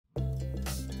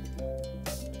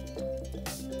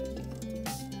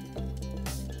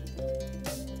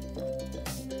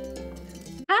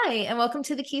Hi, and welcome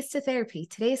to the Keys to Therapy.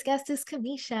 Today's guest is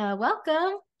Cameisha.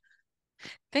 Welcome.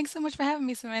 Thanks so much for having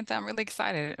me, Samantha. I'm really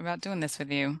excited about doing this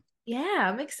with you. Yeah,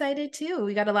 I'm excited too.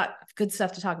 We got a lot of good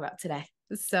stuff to talk about today.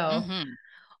 So, hmm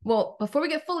well, before we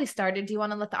get fully started, do you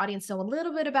want to let the audience know a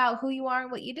little bit about who you are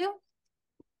and what you do?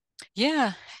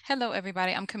 Yeah. Hello,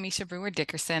 everybody. I'm Cameisha Brewer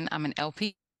Dickerson. I'm an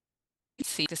LPC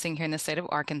practicing here in the state of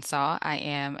Arkansas. I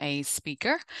am a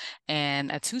speaker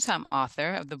and a two-time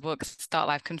author of the books Thought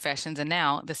Life Confessions and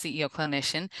now the CEO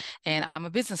Clinician. And I'm a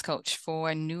business coach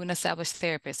for new and established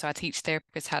therapists. So I teach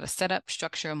therapists how to set up,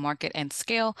 structure, market, and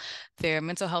scale their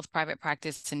mental health private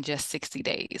practice in just 60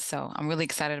 days. So I'm really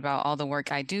excited about all the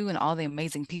work I do and all the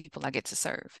amazing people I get to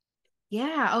serve.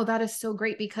 Yeah. Oh, that is so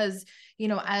great because,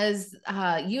 as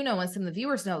and some of the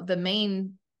viewers know, the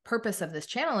main purpose of this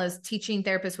channel is teaching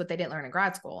therapists what they didn't learn in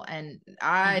grad school. And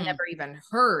I hmm never even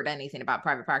heard anything about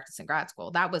private practice in grad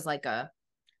school. That was like a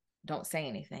don't say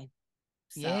anything.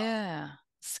 So, Yeah,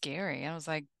 scary. I was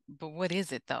like, but what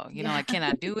is it though? yeah. Like, can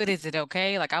I do it? Is it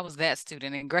okay? Like, I was that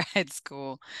student in grad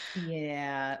school.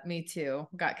 Yeah, me too.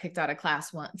 Got kicked out of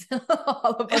class once.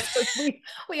 All of us, 'cause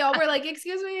we all were like,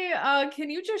 "Excuse me, can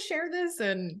you just share this?"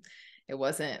 And it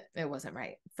wasn't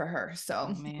right for her.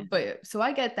 Oh So, man. but so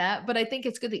I get that, but I think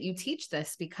it's good that you teach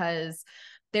this because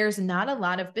there's not a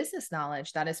lot of business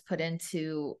knowledge that is put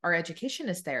into our education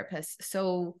as therapists.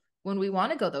 So when we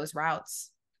want to go those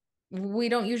routes, we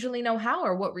don't usually know how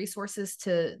or what resources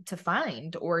to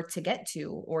find or to get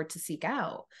to or to seek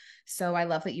out. So I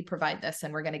love that you provide this,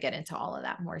 and we're going to get into all of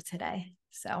that more today.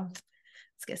 So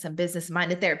let's get some business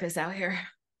minded therapists out here.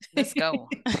 Let's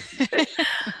go.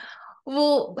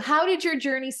 Well, how did your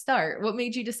journey start? What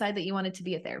made you decide that you wanted to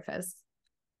be a therapist?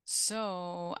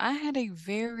 So I had a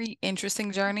very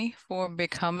interesting journey for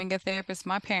becoming a therapist.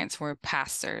 My parents were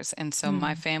pastors, and so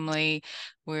my Mm. family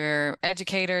were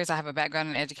educators. I have a background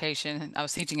in education. I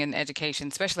was teaching in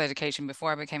education, special education,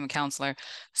 before I became a counselor.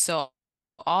 So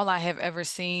all I have ever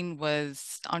seen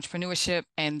was entrepreneurship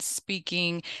and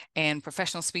speaking and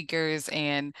professional speakers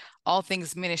and all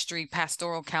things ministry,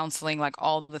 pastoral counseling, like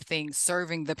all the things,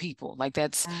 serving the people. Like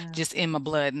that's Ah, just in my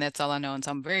blood, and that's all I know. And so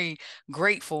I'm very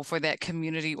grateful for that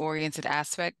community oriented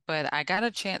aspect. But I got a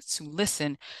chance to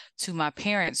listen to my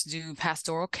parents do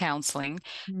pastoral counseling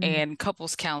mm, and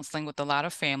couples counseling with a lot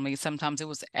of families. Sometimes it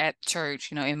was at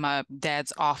church, in my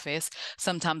dad's office.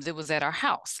 Sometimes it was at our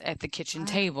house at the kitchen wow.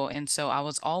 table. And so I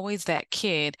was always that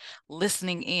kid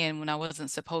listening in when I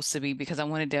wasn't supposed to be because I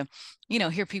wanted to,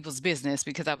 hear people's business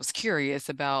because I was curious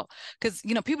about, because,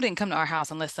 people didn't come to our house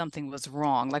unless something was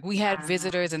wrong. Like we had Ah,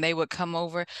 visitors and they would come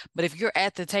over, but if you're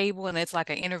at the table and it's like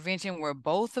an intervention where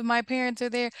both of my parents are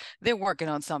there, they're working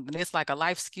on something. It's like a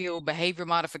life skill, behavior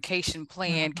modification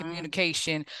plan, mhm,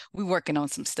 communication. We're working on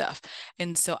some stuff.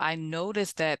 And so I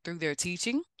noticed that through their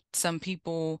teaching, some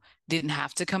people didn't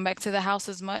have to come back to the house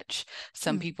as much.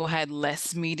 Some mm, people had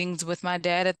less meetings with my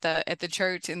dad at the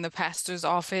church in the pastor's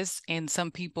office, and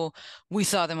some people we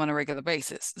saw them on a regular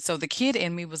basis. So the kid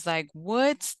in me was like,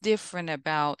 what's different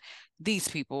about these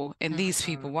people and these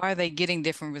people? mhm. Why are they getting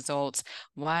different results?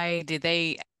 Why did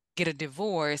they get a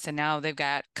divorce and now they've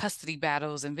got custody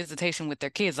battles and visitation with their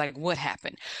kids? Like what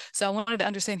happened? So I wanted to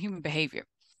understand human behavior.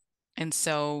 And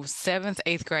so, seventh,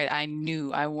 eighth grade, I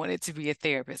knew I wanted to be a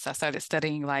therapist. I started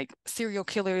studying like serial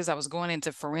killers. I was going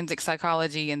into forensic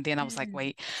psychology. And then I was like, Mm.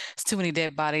 wait, it's too many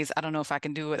dead bodies. I don't know if I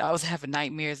can do it. I was having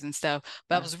nightmares and stuff,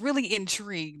 but I Yeah. was really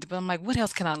intrigued. But I'm like, what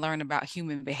else can I learn about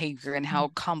human behavior and how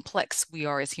complex we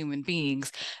are as human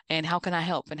beings? And how can I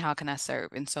help and how can I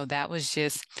serve? And so that was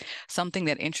just something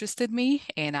that interested me.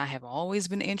 And I have always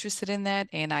been interested in that.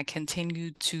 And I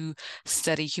continued to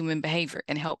study human behavior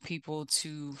and help people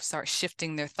to start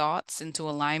shifting their thoughts into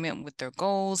alignment with their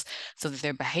goals so that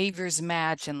their behaviors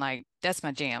match. And like, that's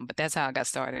my jam, but that's how I got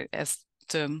started as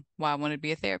to why I wanted to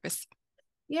be a therapist.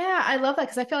 Yeah, I love that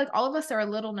because I feel like all of us are a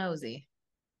little nosy.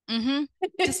 hmm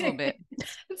Just a little bit.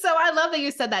 So I love that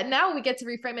you said that. Now we get to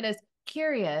reframe it as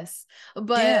curious,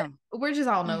 but Yeah. we're just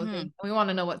all hmm nosy. We want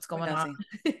to know what's We're going on. nosy.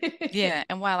 Yeah.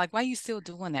 And why are you still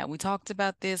doing that? We talked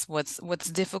about this. What's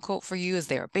difficult for you? Is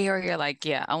there a barrier? Like,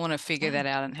 yeah, I want to figure Yeah, that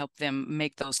out and help them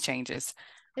make those changes.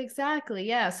 exactly.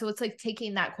 Yeah. So it's like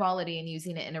taking that quality and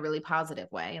using it in a really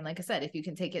positive way. And like I said, if you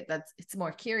can take it, that's it's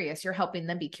more curious. You're helping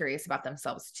them be curious about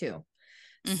themselves too.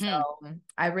 So hmm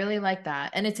I really like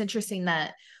that. And it's interesting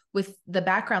that with the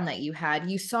background that you had,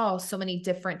 you saw so many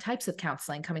different types of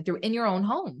counseling coming through in your own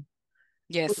home,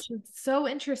 Yes. which is so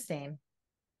interesting.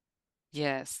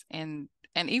 Yes. And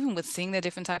And even with seeing the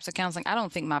different types of counseling, I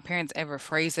don't think my parents ever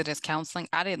phrased it as counseling.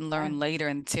 I didn't learn later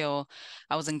until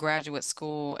I was in graduate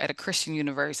school at a Christian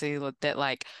university that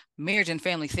like marriage and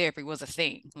family therapy was a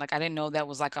thing. Like I didn't know that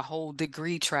was like a whole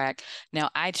degree track. Now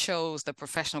I chose the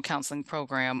professional counseling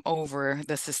program over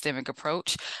the systemic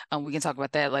approach. We can talk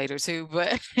about that later too,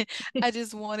 but I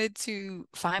just wanted to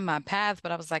find my path,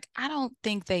 but I was like, I don't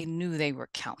think they knew they were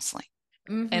counseling.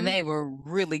 And Mm-hmm. they were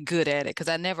really good at it because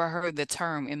I never heard the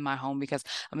term in my home because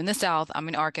I'm in the South, I'm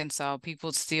in Arkansas.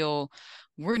 People still,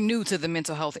 we're new to the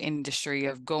mental health industry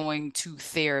of going to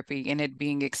therapy and it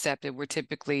being accepted. We're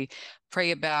typically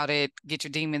pray about it, get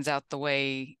your demons out the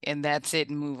way, and that's it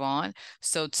and move on.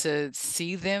 So to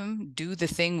see them do the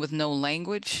thing with no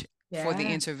language for the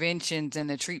Yeah. interventions and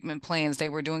the treatment plans they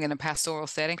were doing in a pastoral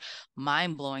setting,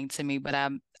 mind blowing to me. But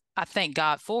I thank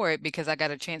God for it because I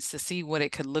got a chance to see what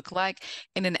it could look like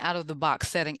in an out of the box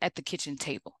setting at the kitchen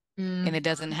table. And it Mm-hmm.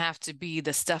 doesn't have to be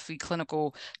the stuffy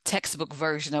clinical textbook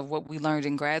version of what we learned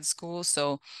in grad school.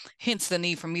 So, hence the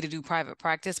need for me to do private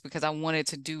practice because I wanted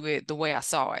to do it the way I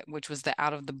saw it, which was the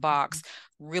out of the box,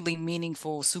 really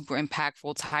meaningful, super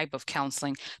impactful type of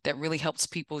counseling that really helps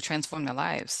people transform their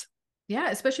lives. Yeah,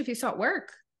 especially if you saw it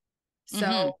work. Hmm.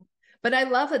 So, but I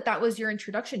love that that was your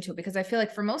introduction to it because I feel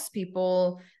like for most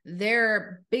people,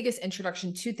 their biggest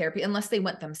introduction to therapy, unless they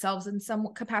went themselves in some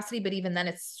capacity, but even then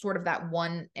it's sort of that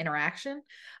one interaction,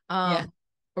 Yeah.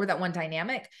 or that one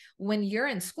dynamic. When you're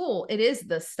in school, it is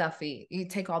the stuffy. You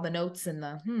take all the notes and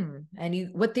and you,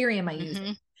 what theory am I using?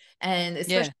 Hmm. And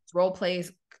especially Yeah. role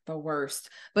plays, the worst.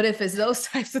 But if it's those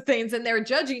types of things and they're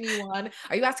judging you on,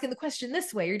 are you asking the question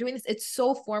this way? You're doing this. It's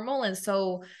so formal and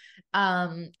so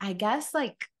I guess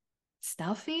like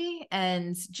stuffy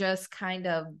and just kind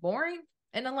of boring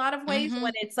in a lot of ways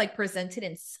when Hmm. it's like presented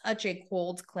in such a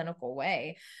cold clinical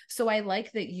way. So I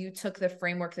like that you took the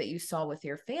framework that you saw with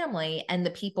your family and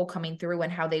the people coming through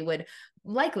and how they would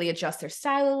likely adjust their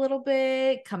style a little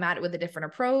bit, come at it with a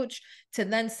different approach to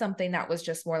then something that was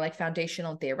just more like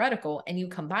foundational and theoretical. And you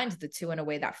combined the two in a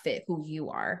way that fit who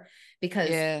you are. Because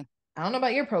Yeah. I don't know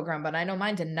about your program, but I know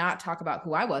mine did not talk about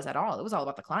who I was at all. It was all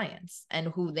about the clients and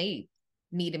who they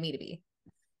needed me to be.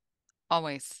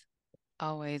 Always.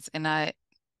 Always. And I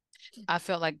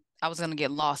felt like I was going to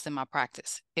get lost in my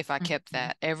practice if I kept Mhm.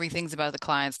 that. Everything's about the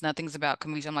clients, nothing's about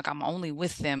Cameisha. I'm like, I'm only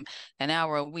with them an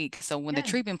hour a week. So when the Yeah.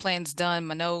 treatment plan's done,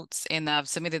 my notes, and I've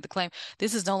submitted the claim,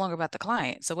 this is no longer about the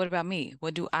client. So what about me?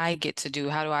 What do I get to do?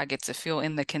 How do I get to feel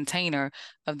in the container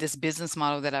of this business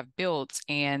model that I've built?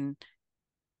 And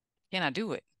can I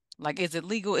do it? Like, is it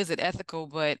legal? Is it ethical?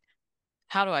 But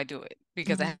how do I do it?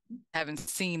 Because I Mhm. haven't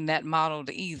seen that modeled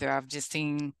either. I've just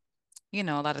seen a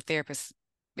lot of therapists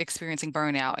experiencing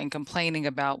burnout and complaining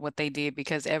about what they did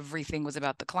because everything was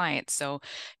about the client. So,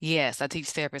 yes, I teach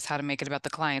therapists how to make it about the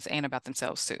clients and about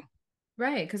themselves too.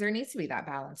 Right. Because there needs to be that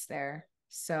balance there.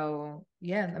 So,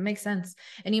 yeah, that makes sense.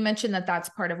 And you mentioned that that's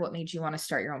part of what made you want to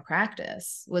start your own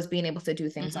practice was being able to do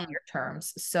things on Hmm. your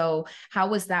terms. So, how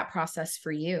was that process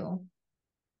for you?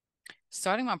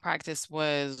 Starting my practice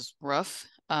was rough.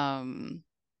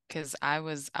 Because I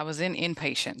was in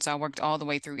inpatient. So I worked all the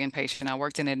way through inpatient. I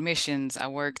worked in admissions, I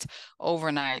worked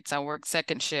overnights, I worked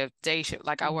second shift, day shift,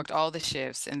 like I worked all the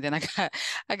shifts. And then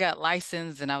I got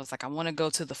licensed and I was like, I want to go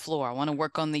to the floor. I want to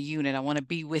work on the unit. I want to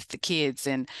be with the kids.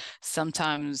 And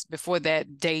sometimes before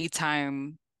that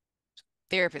daytime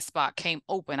therapist spot came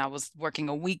open, I was working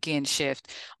a weekend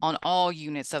shift on all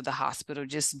units of the hospital,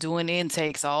 just doing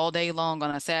intakes all day long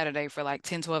on a Saturday for like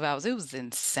 10, 12 hours. It was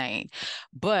insane.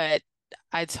 But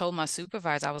I told my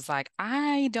supervisor, I was like,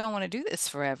 I don't want to do this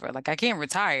forever. Like, I can't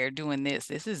retire doing this.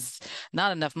 This is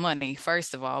not enough money,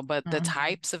 first of all. But the Mhm.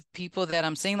 types of people that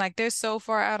I'm seeing, like, they're so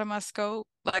far out of my scope.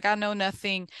 Like, I know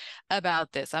nothing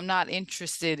about this. I'm not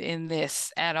interested in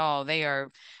this at all. They are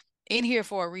in here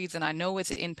for a reason. I know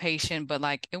it's inpatient, but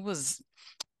like it was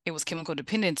chemical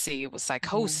dependency, it was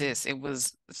Yeah. psychosis, it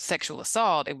was sexual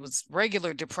assault, it was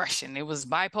regular depression, it was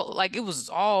bipolar, like it was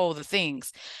all the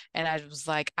things. And I was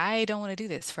like, I don't want to do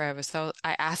this forever. So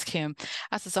I asked him,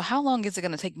 I said, so how long is it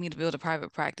going to take me to build a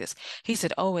private practice? He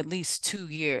said, oh, at least 2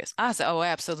 years. I said, oh,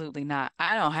 absolutely not.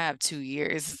 I don't have 2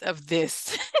 years of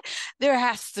this. There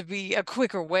has to be a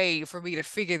quicker way for me to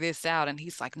figure this out. And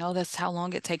he's like, no, that's how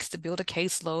long it takes to build a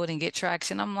caseload and get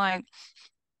traction. I'm like,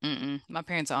 mm-mm. My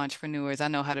parents are entrepreneurs. I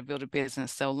know how to build a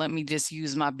business. So let me just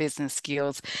use my business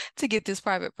skills to get this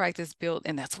private practice built.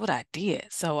 And that's what I did.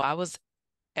 So I was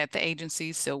at the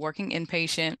agency, still working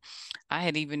inpatient. I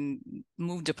had even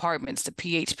moved departments to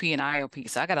PHP and IOP.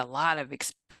 So I got a lot of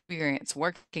experience experience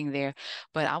working there,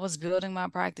 but I was building my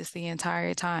practice the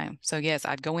entire time. So yes,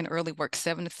 I'd go in early, work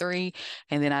 7 to 3,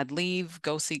 and then I'd leave,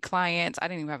 go see clients. I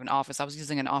didn't even have an office. I was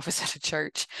using an office at a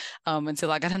church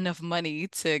until I got enough money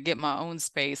to get my own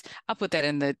space. I put that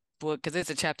in the book because it's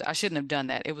a chapter. I shouldn't have done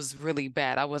that. It was really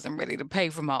bad. I wasn't ready to pay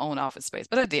for my own office space,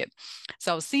 but I did.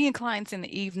 So I was seeing clients in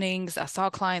the evenings. I saw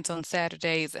clients on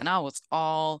Saturdays, and I was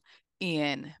all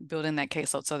in building that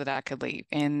caseload so that I could leave.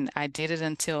 And I did it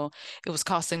until it was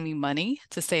costing me money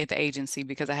to stay at the agency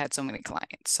because I had so many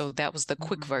clients. So that was the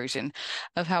quick Mhm. version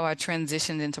of how I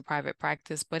transitioned into private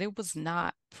practice, but it was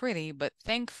not pretty. But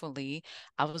thankfully,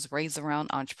 I was raised around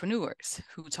entrepreneurs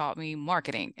who taught me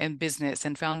marketing and business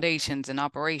and foundations and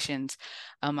operations.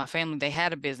 My family, they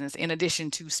had a business in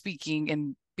addition to speaking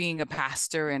and being a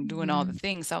pastor and doing all the Mhm.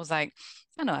 things. So I was like,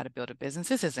 I know how to build a business.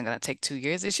 This isn't going to take 2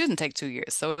 years. It shouldn't take 2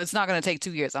 years. So it's not going to take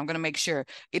 2 years. I'm going to make sure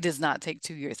it does not take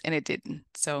 2 years. And it didn't.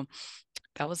 So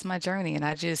that was my journey. And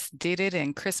I just did it.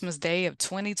 And Christmas Day of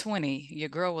 2020, your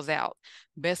girl was out.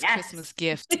 Best Yes. Christmas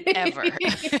gift ever.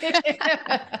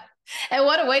 And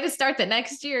what a way to start the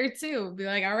next year too. Be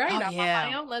like, all right, Oh, I'm on yeah.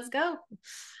 my own. Let's go.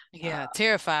 Yeah,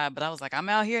 terrified, but I was like, I'm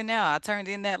out here now. I turned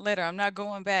in that letter. I'm not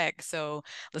going back. So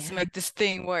let's Yeah. make this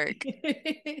thing work.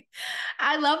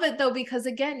 I love it though, because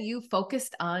again, you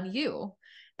focused on you.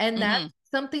 And that's Hmm.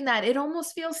 something that it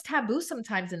almost feels taboo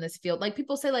sometimes in this field. Like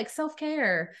people say, like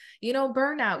self-care,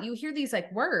 burnout. You hear these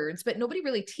like words, but nobody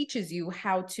really teaches you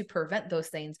how to prevent those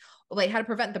things, like how to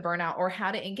prevent the burnout or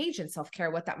how to engage in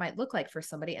self-care, what that might look like for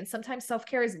somebody. And sometimes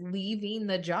self-care is leaving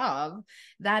the job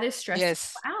that is stressing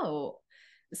Yes, you out.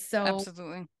 So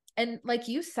absolutely. and like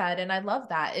you said, and I love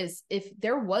that, is if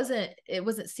there wasn't, it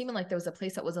wasn't seeming like there was a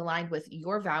place that was aligned with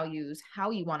your values,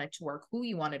 how you wanted to work, who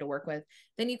you wanted to work with,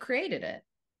 then you created it.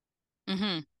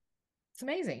 Hmm. It's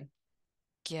amazing.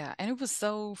 Yeah, and it was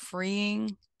so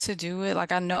freeing to do it.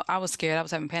 Like I know I was scared. I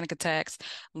was having panic attacks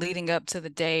leading up to the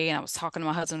day, and I was talking to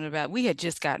my husband about we had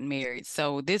just gotten married.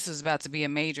 So this was about to be a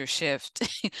major shift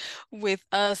with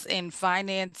us in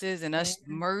finances and Yeah. us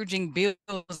merging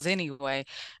bills anyway.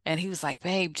 And he was like,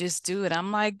 "Babe, just do it."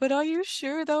 I'm like, "But are you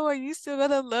sure though? Are you still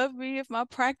gonna love me if my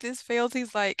practice fails?"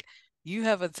 He's like, "You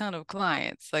have a ton of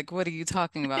clients. Like, what are you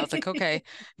talking about?" I was like, "Okay,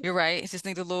 you're right. Just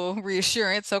need a little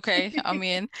reassurance. Okay, I'm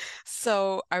in."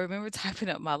 So I remember typing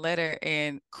up my letter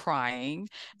and crying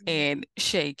and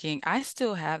shaking. I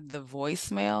still have the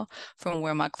voicemail from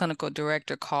where my clinical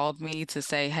director called me to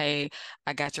say, "Hey,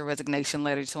 I got your resignation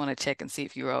letter. Just want to check and see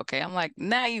if you're okay." I'm like,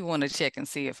 now you want to check and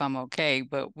see if I'm okay,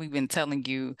 but we've been telling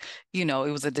you, it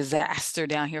was a disaster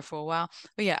down here for a while.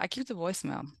 But yeah, I keep the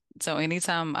voicemail. So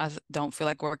anytime I don't feel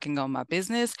like working on my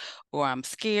business or I'm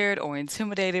scared or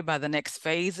intimidated by the next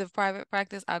phase of private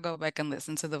practice, I'll go back and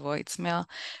listen to the voicemail.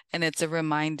 And it's a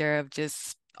reminder of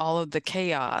just all of the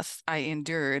chaos I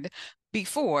endured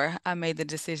before I made the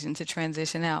decision to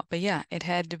transition out. But yeah, it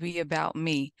had to be about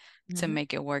me to Mhm.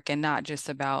 make it work and not just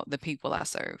about the people I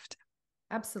served.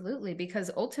 Absolutely. Because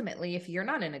ultimately, if you're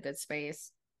not in a good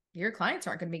space, your clients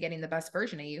aren't going to be getting the best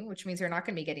version of you, which means you're not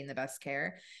going to be getting the best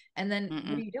care. And then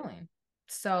what are Mm-mm. you doing?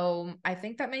 So I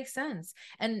think that makes sense.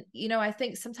 And, I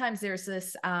think sometimes there's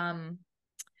this, I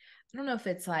don't know if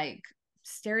it's like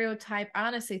stereotype. I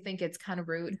honestly think it's kind of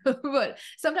rude, but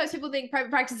sometimes people think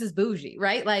private practice is bougie,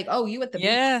 right? Like, oh, you at the big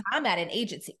Yeah, one. I'm at an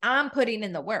agency. I'm putting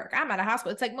in the work. I'm at a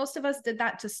hospital. It's like most of us did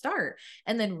that to start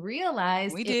and then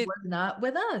realized we it did. was not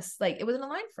with us. Like it wasn't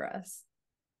aligned for us.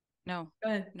 No, Go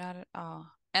ahead. not at all.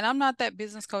 And I'm not that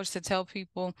business coach to tell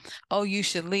people, oh, you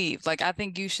should leave. Like, I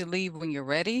think you should leave when you're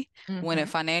ready, when it Mm-hmm.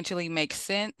 financially makes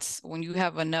sense, when you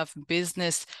have enough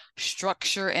business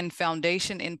structure and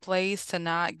foundation in place to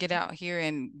not get out here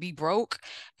and be broke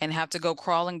and have to go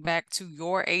crawling back to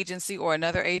your agency or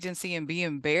another agency and be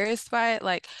embarrassed by it.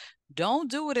 Like, don't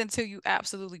do it until you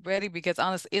absolutely ready because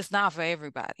honestly, it's not for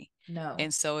everybody. No.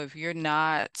 And so if you're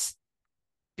not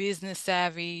business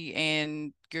savvy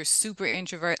and you're super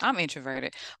introvert. I'm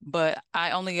introverted, but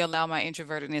I only allow my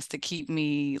introvertedness to keep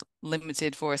me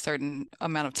limited for a certain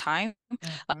amount of time.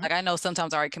 Mm-hmm. Like I know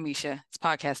sometimes, all right, Cameisha, it's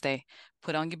podcast day.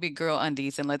 Put on your big girl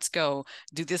undies and let's go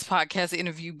do this podcast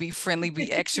interview, be friendly, be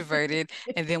extroverted,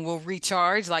 and then we'll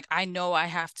recharge. Like I know I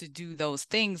have to do those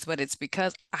things, but it's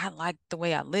because I like the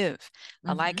way I live.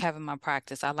 I like Mm-hmm. having my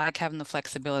practice. I like having the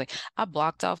flexibility. I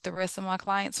blocked off the rest of my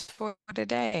clients for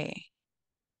today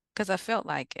because I felt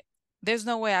like it. There's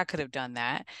no way I could have done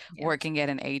that Yeah. working at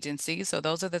an agency. So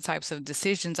those are the types of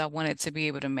decisions I wanted to be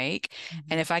able to make.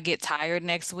 And Mm-hmm. if I get tired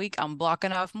next week, I'm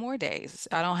blocking off more days.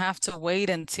 I don't have to wait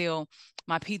until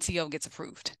my PTO gets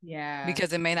approved Yeah.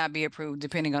 because it may not be approved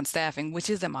depending on staffing, which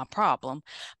isn't my problem.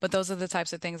 But those are the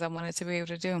types of things I wanted to be able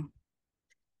to do.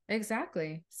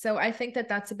 Exactly. So I think that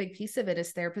that's a big piece of it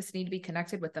is therapists need to be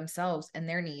connected with themselves and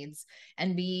their needs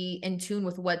and be in tune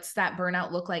with what's that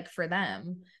burnout look like for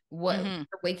them. What Hmm.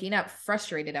 waking up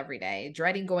frustrated every day,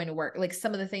 dreading going to work, like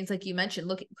some of the things like you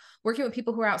mentioned, working with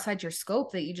people who are outside your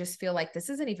scope that you just feel like this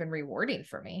isn't even rewarding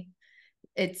for me.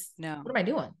 It's what No, am I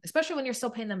doing? Especially when you're still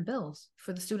paying them bills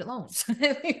for the student loans.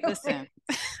 listen,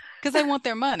 because they want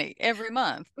their money every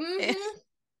month. Mm-hmm.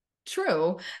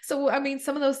 True. So, I mean,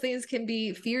 some of those things can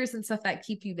be fears and stuff that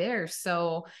keep you there.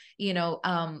 So,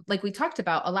 like we talked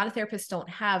about, a lot of therapists don't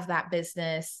have that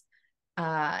business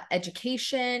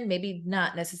education, maybe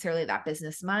not necessarily that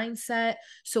business mindset.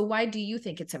 So, why do you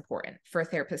think it's important for a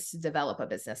therapist to develop a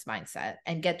business mindset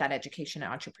and get that education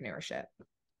and entrepreneurship?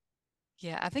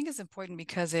 Yeah, I think it's important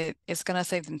because it's going to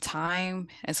save them time,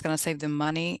 it's going to save them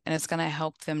money, and it's going to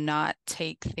help them not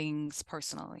take things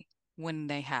personally when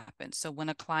they happen. So when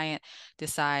a client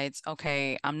decides,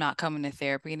 okay, I'm not coming to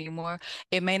therapy anymore,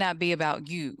 it may not be about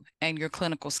you and your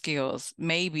clinical skills.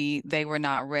 Maybe they were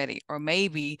not ready, or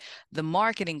maybe the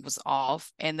marketing was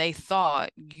off and they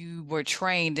thought you were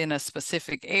trained in a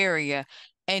specific area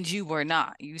and you were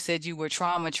not. You said you were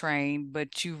trauma trained,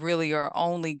 but you really are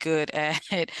only good at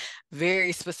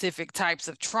very specific types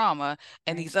of trauma.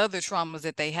 And Right. these other traumas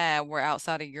that they had were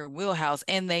outside of your wheelhouse.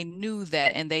 And they knew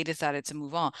that and they decided to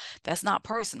move on. That's not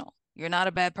personal. You're not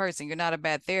a bad person. You're not a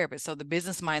bad therapist. So the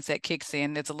business mindset kicks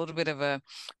in. It's a little bit of a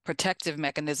protective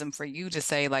mechanism for you to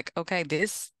say, like, okay,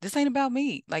 this ain't about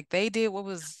me. Like they did what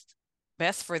was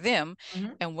best for them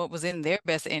Mm-hmm. and what was in their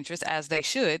best interest, as they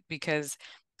should, because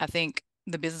I think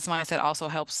the business mindset also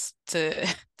helps to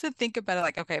to think about it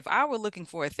like, okay, if I were looking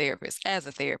for a therapist as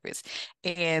a therapist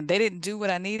and they didn't do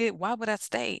what I needed, why would I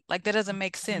stay? Like that doesn't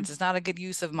make sense. It's not a good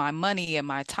use of my money and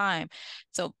my time.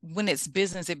 So when it's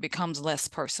business, it becomes less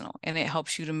personal and it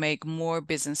helps you to make more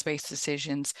business-based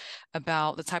decisions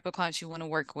about the type of clients you want to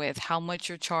work with, how much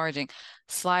you're charging,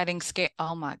 sliding scale.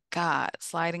 Oh my God,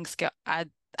 sliding scale.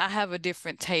 I have a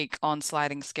different take on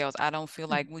sliding scales. I don't feel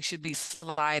like we should be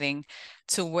sliding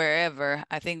to wherever.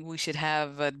 I think we should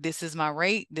have this is my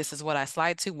rate, this is what I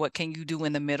slide to. What can you do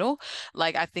in the middle?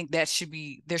 Like I think that should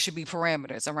be there should be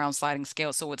parameters around sliding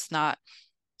scale so it's not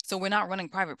so we're not running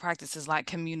private practices like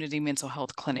community mental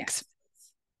health clinics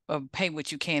Yes. pay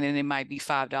what you can and it might be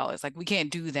 $5. Like we can't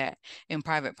do that in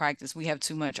private practice. We have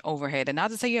too much overhead. And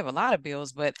not to say you have a lot of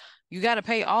bills, but you got to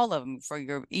pay all of them for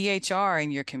your EHR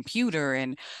and your computer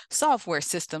and software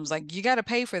systems. Like you got to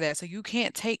pay for that. So you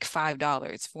can't take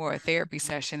 $5 for a therapy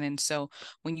session. And so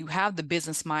when you have the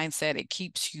business mindset, it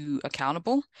keeps you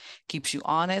accountable, keeps you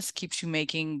honest, keeps you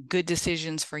making good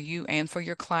decisions for you and for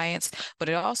your clients. But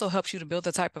it also helps you to build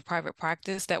the type of private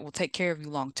practice that will take care of you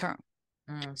long term.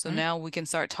 So Mm-hmm. now we can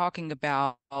start talking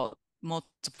about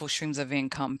multiple streams of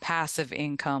income, passive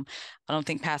income. I don't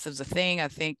think passive's a thing. I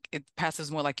think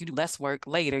passive's more like you do less work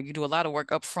later. You do a lot of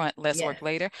work up front, less work Yes.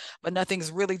 later, but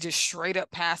nothing's really just straight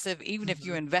up passive. Even if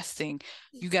you're Mm-hmm. investing,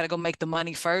 you got to go make the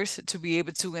money first to be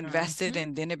able to invest it, Mm-hmm.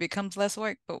 and then it becomes less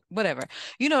work. But whatever.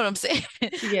 You know what I'm saying?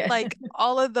 Yeah. Like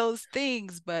all of those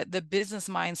things, but the business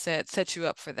mindset sets you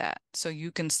up for that. So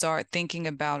you can start thinking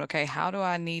about, okay, how do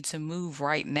I need to move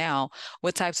right now?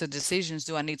 What types of decisions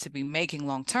do I need to be making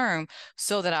long term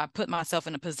so that I put myself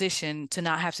in a position to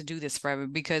not have to do this forever?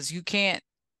 Because you can't,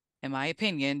 in my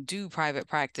opinion, do private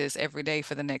practice every day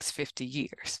for the next 50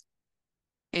 years.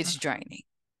 It's draining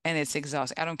and it's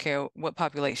exhausting. I don't care what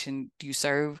population you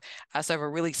serve. I serve a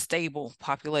really stable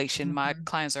population. My Mm-hmm.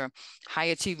 clients are high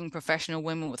achieving professional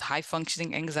women with high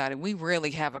functioning anxiety. We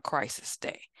rarely have a crisis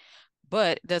day,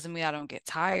 but it doesn't mean I don't get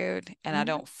tired and I Mm-hmm.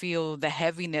 don't feel the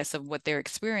heaviness of what they're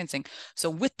experiencing. So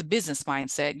with the business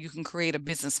mindset, you can create a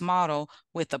business model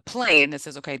with a plan that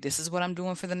says, okay, this is what I'm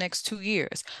doing for the next 2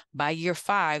 years. By year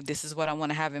 5, this is what I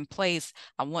want to have in place.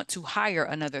 I want to hire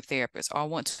another therapist, or I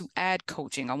want to add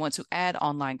coaching. I want to add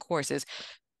online courses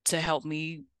to help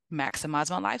me maximize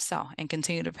my lifestyle and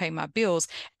continue to pay my bills.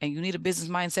 And you need a business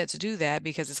mindset to do that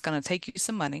because it's going to take you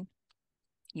some money.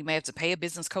 You may have to pay a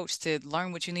business coach to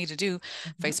learn what you need to do.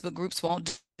 Mm-hmm. Facebook groups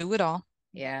won't do it all.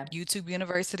 Yeah. YouTube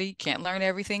University can't learn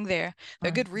everything there.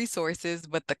 They're good Mhm. resources,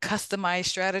 but the customized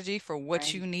strategy for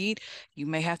what Right. you need, you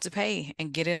may have to pay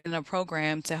and get it in a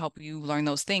program to help you learn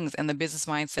those things. And the business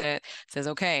mindset says,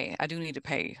 okay, I do need to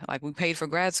pay. Like we paid for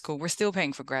grad school, we're still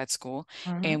paying for grad school.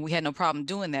 Hmm. And we had no problem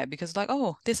doing that because, like,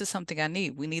 oh, this is something I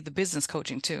need. We need the business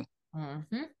coaching too.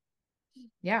 Hmm.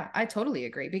 Yeah, I totally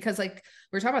agree because like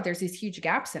we're talking about there's these huge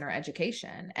gaps in our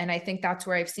education. And I think that's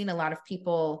where I've seen a lot of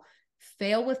people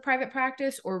fail with private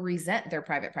practice or resent their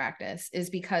private practice is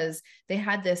because they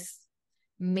had this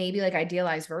maybe like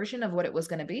idealized version of what it was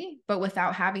going to be, but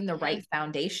without having the Mhm. right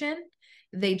foundation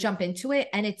they jump into it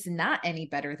and it's not any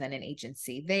better than an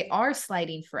agency. They are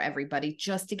sliding for everybody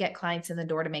just to get clients in the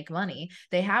door to make money.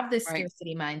 They have this Right.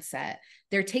 scarcity mindset.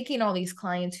 They're taking all these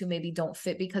clients who maybe don't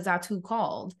fit because that's who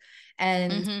called.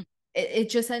 And Mm-hmm. it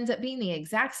just ends up being the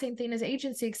exact same thing as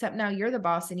agency, except now you're the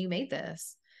boss and you made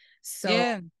this. So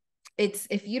Yeah. it's,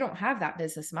 if you don't have that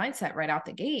business mindset right out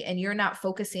the gate and you're not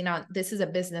focusing on this is a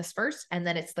business first and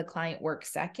then it's the client work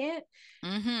second,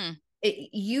 Mm-hmm.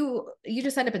 you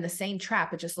just end up in the same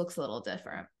trap. It just looks a little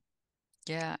different.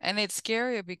 Yeah. And it's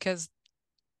scarier because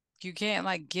you can't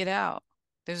like get out.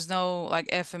 There's no like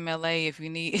FMLA if you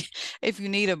need if you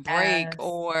need a break Yes.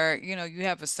 or you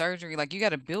have a surgery, like you got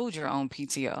to build your own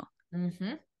PTO.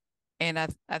 Mm-hmm. And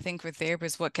I think for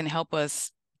therapists, what can help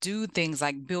us do things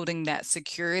like building that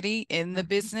security in the Mm-hmm.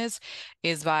 business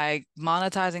is by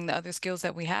monetizing the other skills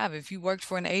that we have. If you worked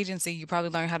for an agency, you probably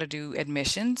learned how to do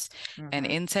admissions and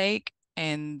Mm-hmm. intake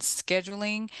and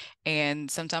scheduling and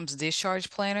sometimes discharge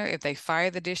planner if they fire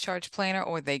the discharge planner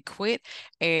or they quit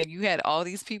and you had all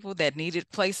these people that needed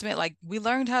placement. Like we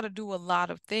learned how to do a lot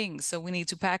of things, so we need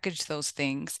to package those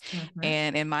things Mm-hmm.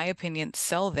 and, in my opinion,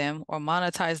 sell them or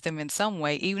monetize them in some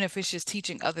way, even if it's just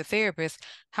teaching other therapists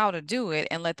how to do it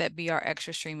and let that be our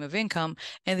extra stream of income.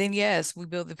 And then, yes, we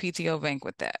build the PTO bank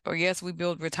with that. Or, yes, we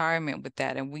build retirement with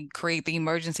that and we create the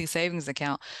emergency savings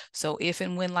account. So, if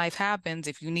and when life happens,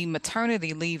 if you need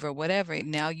maternity leave or whatever,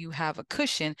 now you have a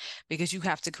cushion because you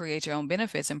have to create your own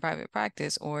benefits in private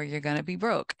practice or you're going to be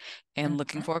broke and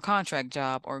looking Mm-hmm. for a contract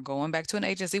job or going back to an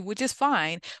agency, which is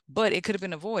fine, but it could have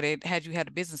been avoided had you had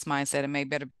a business mindset and made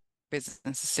better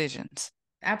business decisions.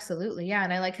 Absolutely. Yeah.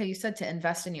 And I like how you said to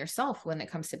invest in yourself when it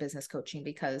comes to business coaching,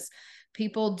 because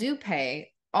people do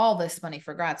pay all this money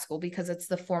for grad school because it's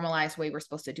the formalized way we're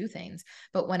supposed to do things.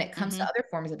 But when it comes to Hmm. other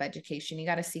forms of education, you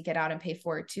got to seek it out and pay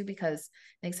for it too, because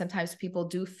I think sometimes people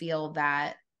do feel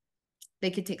that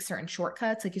they could take certain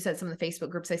shortcuts. Like you said, some of the Facebook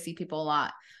groups, I see people a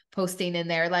lot posting in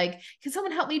there, like, can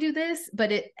someone help me do this?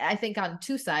 But I think on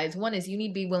two sides, one is you need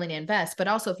to be willing to invest, but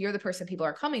also if you're the person people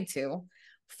are coming to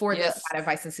for the Yes,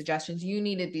 advice and suggestions, you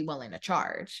need to be willing to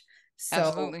charge. So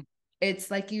absolutely.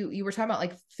 it's like you were talking about,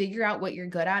 like, figure out what you're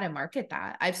good at and market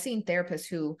that. I've seen therapists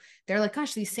who they're like,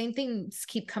 gosh, these same things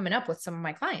keep coming up with some of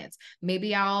my clients.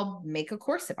 Maybe I'll make a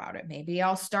course about it. Maybe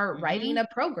I'll start writing Hmm. a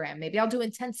program. Maybe I'll do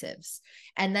intensives.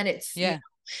 And then it's, Yeah.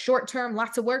 short term,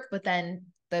 lots of work, but then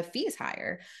the fee is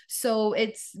higher. So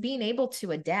it's being able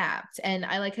to adapt. And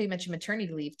I like how you mentioned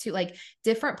maternity leave too. Like,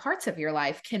 different parts of your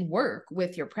life can work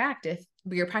with your practice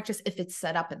if it's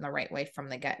set up in the right way from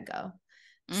the get-go.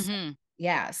 So, Hmm.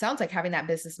 yeah, it sounds like having that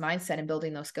business mindset and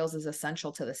building those skills is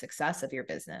essential to the success of your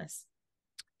business.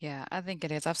 Yeah, I think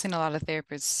it is. I've seen a lot of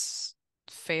therapists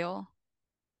fail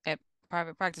at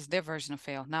private practice, their version of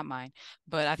fail, not mine.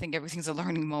 But I think everything's a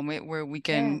learning moment where we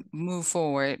Yeah. can move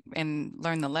forward and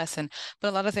learn the lesson. But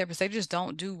a lot of therapists, they just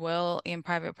don't do well in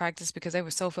private practice because they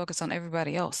were so focused on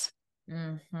everybody else.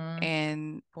 Mm-hmm.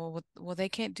 And well, they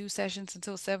can't do sessions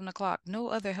until 7 o'clock. No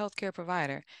other healthcare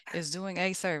provider is doing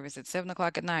a service at 7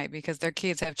 o'clock at night because their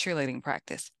kids have cheerleading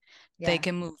practice. They Yeah.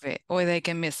 can move it or they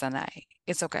can miss a night.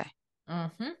 It's okay.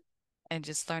 Mm-hmm. And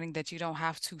just learning that you don't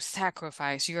have to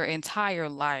sacrifice your entire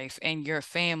life and your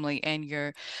family and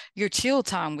your chill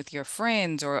time with your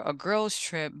friends or a girls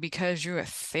trip because you're a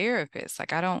therapist.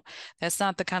 Like I don't, that's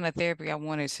not the kind of therapy I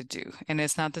wanted to do. And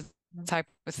it's not the type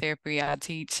of therapy I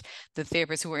teach the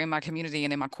therapists who are in my community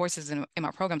and in my courses and in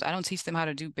my programs. I don't teach them how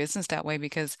to do business that way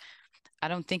because I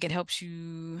don't think it helps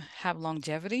you have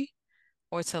longevity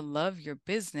or to love your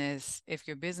business if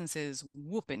your business is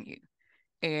whooping you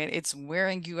and it's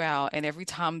wearing you out. And every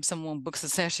time someone books a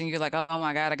session, you're like, oh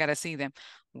my God, I got to see them.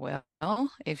 Well,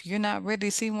 if you're not ready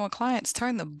to see more clients,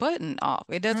 turn the button off.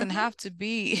 It doesn't Mm-hmm. have to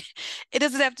be, it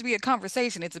doesn't have to be a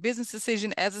conversation. It's a business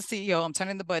decision as a CEO. I'm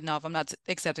turning the button off. I'm not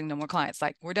accepting no more clients.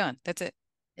 Like we're done. That's it.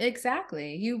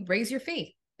 Exactly. You raise your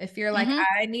fee. If you're like, Mm-hmm.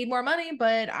 I need more money,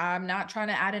 but I'm not trying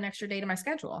to add an extra day to my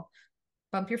schedule,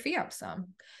 bump your fee up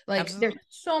some. Like, there's Absolutely.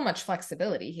 so much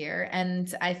flexibility here.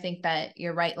 And I think that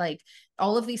you're right. Like,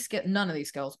 all of these skills, none of these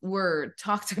skills were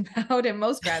talked about in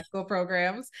most grad school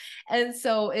programs. And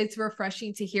so it's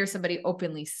refreshing to hear somebody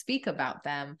openly speak about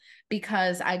them,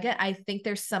 because I think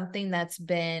there's something that's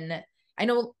been, I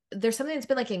know there's something that's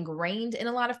been like ingrained in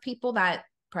a lot of people, that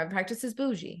private practice is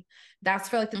bougie. That's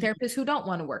for like the Hmm. therapists who don't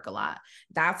want to work a lot.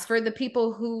 That's for the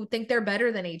people who think they're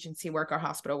better than agency work or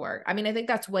hospital work. I mean, I think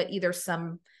that's what either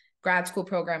some grad school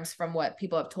programs, from what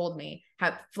people have told me,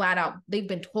 have flat out, they've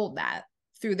been told that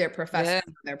through their professors Yeah.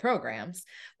 and their programs.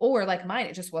 Or like mine,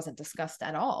 it just wasn't discussed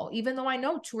at all, even though I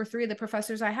know 2 or 3 of the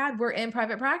professors I had were in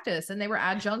private practice and they were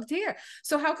adjunct here.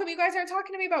 So how come you guys aren't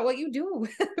talking to me about what you do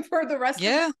for the rest of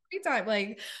your Yeah. free time?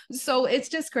 Like, so it's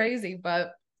just crazy.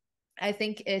 But I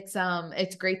think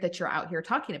it's great that you're out here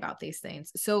talking about these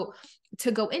things. So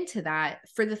to go into that,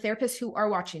 for the therapists who are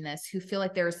watching this, who feel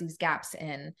like there's these gaps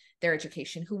in their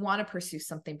education, who want to pursue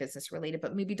something business related,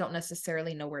 but maybe don't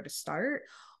necessarily know where to start,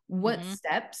 what Hmm.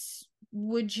 steps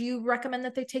would you recommend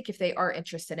that they take if they are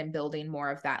interested in building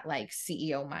more of that like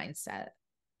CEO mindset?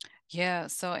 Yeah.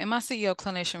 So in my CEO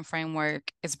clinician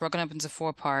framework, it's broken up into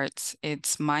 4 parts.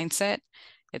 It's mindset,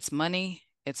 it's money,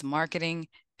 it's marketing,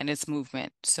 and it's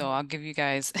movement. So I'll give you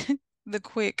guys the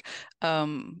quick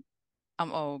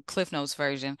Cliff Notes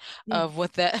version of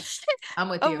what that I'm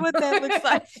with of you. what that looks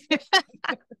like.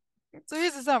 So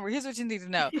here's the summary. Here's what you need to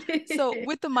know. So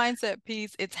with the mindset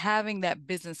piece, it's having that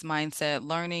business mindset,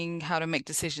 learning how to make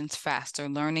decisions faster,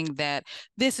 learning that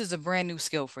this is a brand new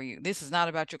skill for you. This is not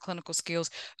about your clinical skills.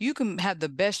 You can have the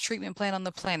best treatment plan on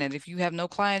the planet. If you have no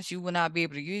clients, you will not be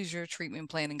able to use your treatment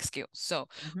planning skills. So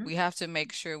Mhm. we have to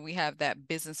make sure we have that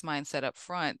business mindset up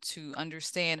front to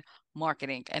understand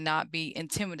marketing and not be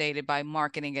intimidated by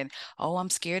marketing and, oh, I'm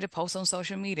scared to post on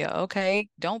social media. Okay,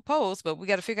 don't post, but we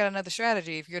got to figure out another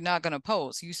strategy if you're not going to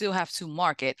post. You still have to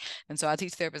market. And so I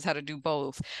teach therapists how to do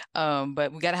both.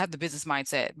 But we got to have the business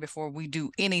mindset before we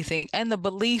do anything and the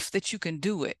belief that you can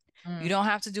do it. You Mm. don't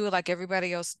have to do it like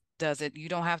everybody else does it. You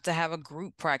don't have to have a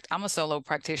group practice. I'm a solo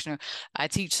practitioner. I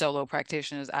teach solo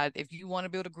practitioners. If you want to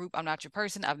build a group, I'm not your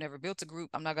person. I've never built a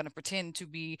group. I'm not going to pretend to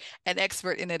be an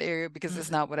expert in that area because it's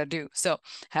Mhm. not what I do. So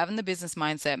having the business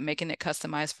mindset, making it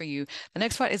customized for you. The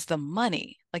next part is the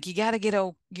money. Like you got to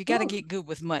Woo. get good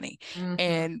with money Mhm.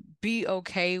 and be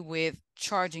okay with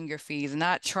charging your fees,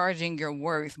 not charging your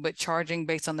worth, but charging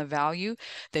based on the value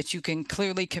that you can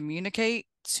clearly communicate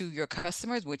to your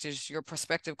customers, which is your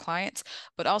prospective clients,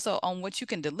 but also on what you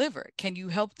can deliver. Can you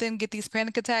help them get these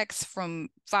panic attacks from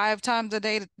 5 times a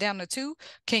day down to 2?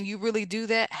 Can you really do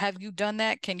that? Have you done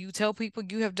that? Can you tell people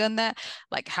you have done that?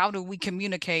 Like, how do we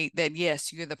communicate that,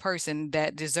 yes, you're the person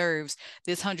that deserves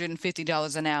this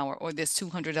 $150 an hour or this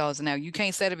 $200 an hour? You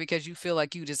can't set it because you feel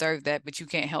like you deserve that, but you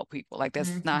can't help people. Like,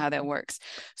 that's not how that Mhm. works.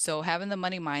 So having the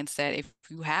money mindset, if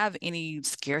you have any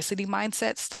scarcity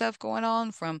mindset stuff going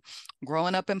on from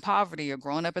growing up in poverty or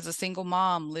growing up as a single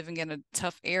mom, living in a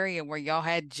tough area where y'all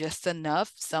had just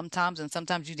enough sometimes and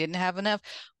sometimes you didn't have enough,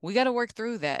 we got to work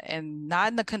through that. And not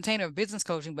in the container of business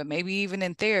coaching, but maybe even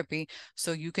in therapy,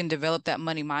 so you can develop that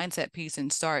money mindset piece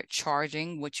and start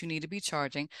charging what you need to be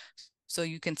charging so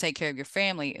you can take care of your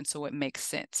family and so it makes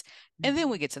sense. And then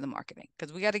we get to the marketing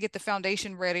because we got to get the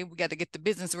foundation ready. We got to get the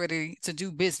business ready to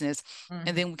do business. And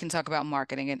Mhm. then we can talk about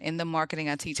marketing. And in the marketing,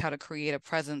 I teach how to create a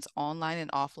presence online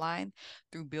and offline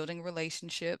through building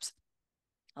relationships.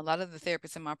 A lot of the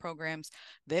therapists in my programs,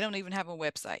 they don't even have a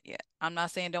website yet. I'm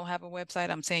not saying don't have a website.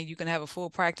 I'm saying you can have a full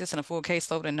practice and a full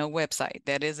caseload and no website.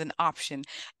 That is an option.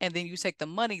 And then you take the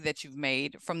money that you've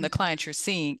made from the Mhm. clients you're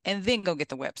seeing and then go get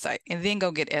the website and then go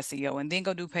get SEO and then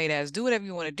go do paid ads, do whatever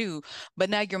you want to do. But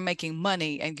now you're making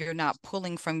money and you're not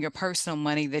pulling from your personal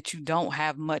money that you don't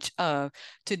have much of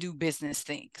to do business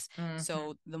things. Mhm.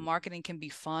 So the marketing can be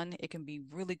fun. It can be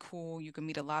really cool. You can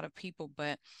meet a lot of people,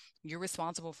 but you're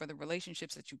responsible for the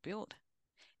relationships that you build.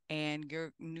 And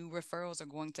your new referrals are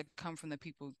going to come from the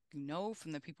people you know,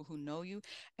 from the people who know you,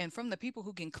 and from the people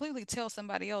who can clearly tell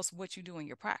somebody else what you do in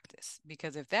your practice.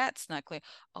 Because if that's not clear,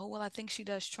 oh, well, I think she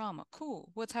does trauma. Cool.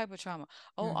 What type of trauma?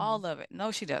 Oh, Mhm. all of it.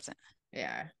 No, she doesn't.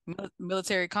 Yeah.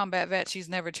 Military combat vet, she's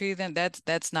never treated them.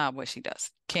 That's not what she does.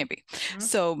 Can't be. Mhm.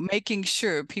 So making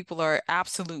sure people are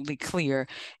absolutely clear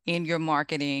in your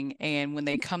marketing and when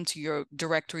they come to your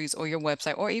directories or your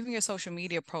website or even your social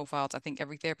media profiles. I think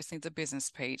every therapist needs a business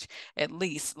page, at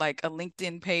least like a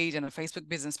LinkedIn page and a Facebook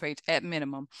business page at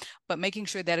minimum, but making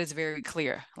sure that is very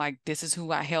clear. Like, this is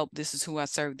who I help, this is who I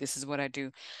serve, this is what I do.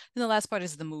 And the last part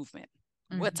is the movement.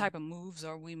 What Mhm. type of moves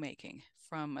are we making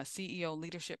from a CEO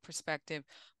leadership perspective?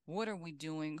 What are we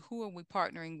doing? Who are we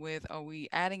partnering with? Are we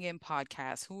adding in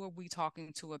podcasts? Who are we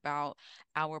talking to about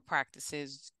our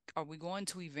practices? Are we going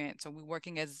to events? Are we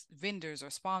working as vendors or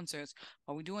sponsors?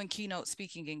 Are we doing keynote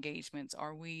speaking engagements?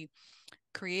 Are we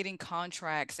creating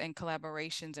contracts and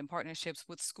collaborations and partnerships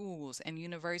with schools and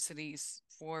universities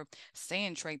for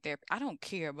stay trade therapy? I don't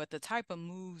care, but the type of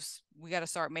moves we got to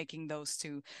start making those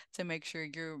two to make sure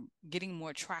you're getting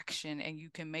more traction and you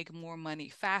can make more money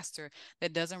faster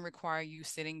that doesn't require you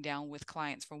sitting down with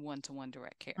clients for one-to-one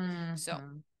direct care. So,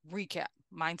 Mhm. recap: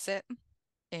 mindset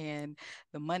and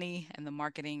the money and the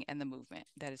marketing and the movement.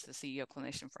 That is the CEO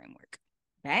clinician framework.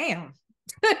 Damn.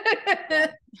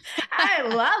 Yeah. I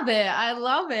love it. I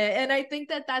love it. And I think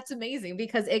that that's amazing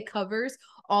because it covers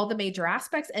all the major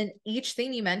aspects. And each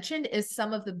thing you mentioned is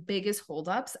some of the biggest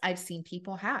holdups I've seen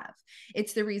people have.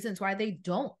 It's the reasons why they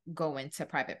don't go into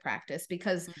private practice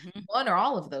because Hmm. one or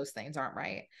all of those things aren't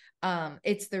right.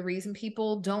 It's the reason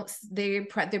people don't they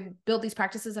build these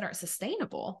practices that aren't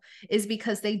sustainable is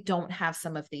because they don't have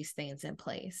some of these things in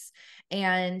place.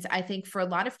 And I think for a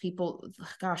lot of people,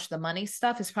 gosh, the money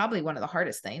stuff is probably one of the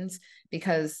hardest things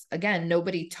because, again,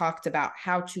 nobody talked about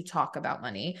how to talk about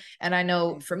money. And I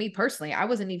know Right. for me personally, I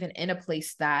wasn't even in a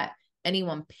place that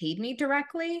anyone paid me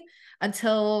directly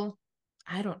until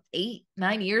I don't 8,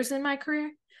 9 years in my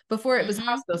career. Before it was Hmm.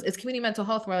 hospitals, it's community mental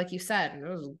health, where, like you said, it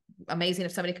was amazing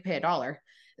if somebody could pay $1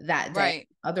 that day. Right.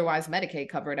 Otherwise, Medicaid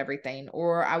covered everything.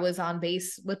 Or I was on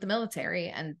base with the military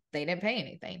and they didn't pay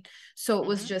anything. So it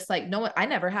was Hmm. just like, no, I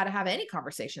never had to have any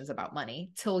conversations about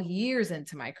money till years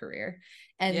into my career.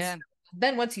 And Yeah.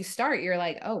 then once you start, you're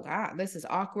like, oh God, this is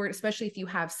awkward, especially if you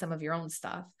have some of your own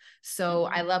stuff. So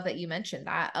I Hmm. love that you mentioned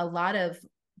that. A lot of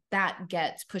that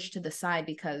gets pushed to the side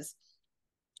because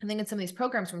I think in some of these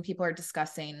programs when people are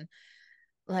discussing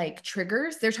like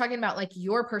triggers, they're talking about like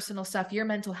your personal stuff, your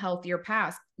mental health, your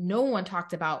past. No one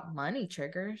talked about money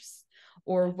triggers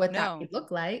or what that No. would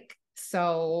look like.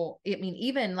 So, I mean,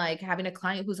 even like having a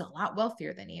client who's a lot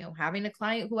wealthier than you, having a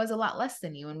client who has a lot less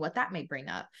than you, and what that may bring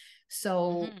up.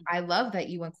 So, Hmm. I love that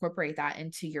you incorporate that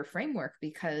into your framework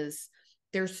because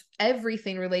there's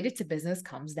everything related to business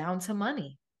comes down to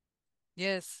money.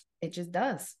 Yes. It just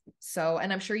does. So,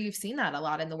 and I'm sure you've seen that a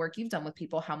lot in the work you've done with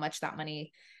people, how much that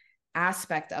money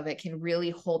aspect of it can really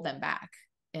hold them back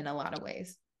in a lot of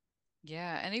ways.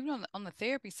 Yeah, and even on the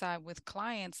therapy side with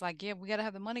clients, like, yeah, we got to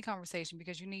have the money conversation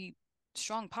because you need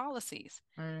strong policies.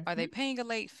 Are they Mm-hmm, paying a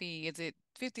late fee? Is it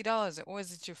 $50 or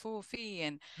is it your full fee?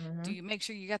 And do mm-hmm, you make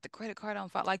sure you got the credit card on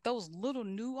file? Like those little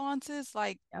nuances,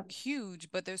 like yep, huge,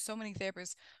 but there's so many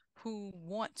therapists who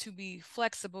want to be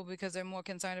flexible because they're more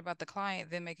concerned about the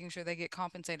client than making sure they get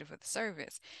compensated for the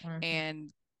service. mm-hmm,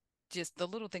 And just the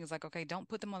little things like, okay, don't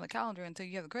put them on the calendar until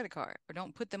you have the credit card, or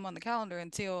don't put them on the calendar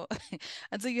until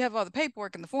until you have all the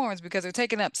paperwork and the forms because they're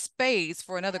taking up space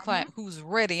for another mm-hmm. client who's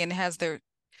ready and has their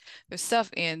stuff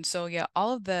in. So yeah,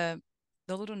 all of the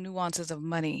little nuances of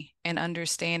money and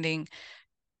understanding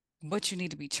what you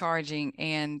need to be charging,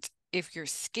 and if you're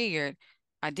scared,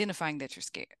 identifying that you're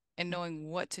scared and knowing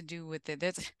what to do with it.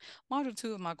 That's module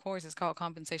 2 of my course is called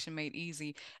Compensation Made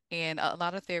Easy. And a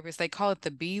lot of therapists, they call it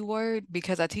the B word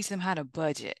because I teach them how to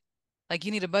budget. Like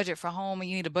you need a budget for home and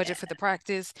you need a budget for the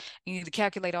practice. You need to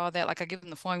calculate all that. Like I give them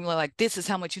the formula, like this is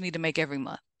how much you need to make every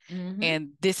month. Mm-hmm.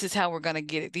 And this is how we're going to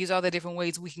get it. These are the different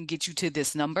ways we can get you to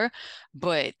this number.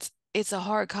 But it's a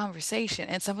hard conversation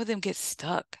and some of them get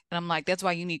stuck. And I'm like, that's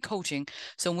why you need coaching.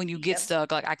 So when you get Yep.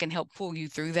 stuck, like I can help pull you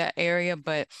through that area.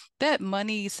 But that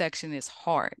money section is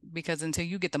hard because until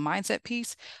you get the mindset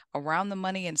piece around the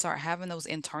money and start having those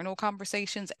internal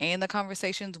conversations and the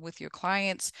conversations with your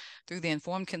clients through the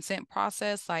informed consent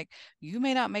process, like you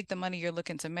may not make the money you're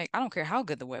looking to make. I don't care how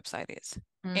good the website is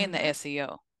and the Mm-hmm.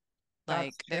 SEO.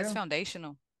 That's Like that's true.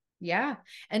 foundational. Yeah.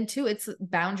 And two, it's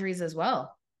boundaries as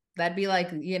well. That'd be like,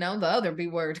 the other B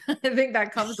word. I think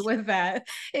that comes with that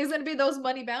is going to be those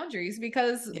money boundaries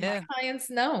because my Yeah. clients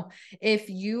know if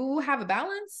you have a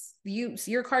balance,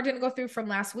 your card didn't go through from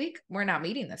last week, we're not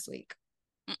meeting this week.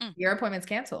 Mm-mm. Your appointment's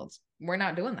canceled. We're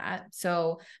not doing that.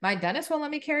 So my dentist won't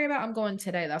let me carry about. I'm going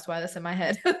today. That's why that's in my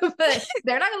head. But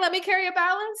they're not gonna let me carry a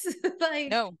balance.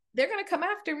 Like No. they're gonna come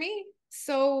after me.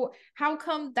 So how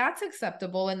come that's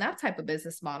acceptable in that type of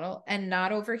business model and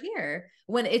not over here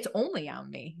when it's only on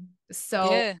me?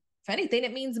 So Yeah. if anything,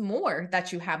 it means more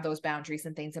that you have those boundaries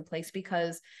and things in place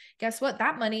because guess what?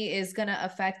 That money is going to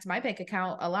affect my bank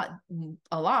account a lot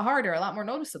harder, a lot more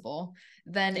noticeable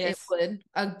than it Yes. would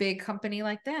a big company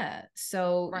like that.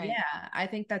 So Right. yeah, I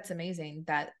think that's amazing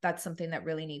that that's something that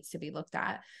really needs to be looked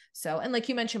at. So, and like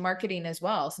you mentioned, marketing as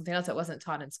well, something else that wasn't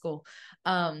taught in school.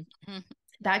 Mhm.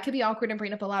 That could be awkward and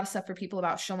bring up a lot of stuff for people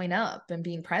about showing up and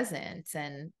being present.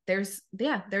 And there's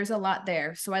a lot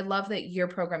there. So I love that your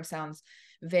program sounds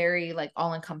very like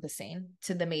all encompassing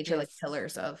to the major like Yes.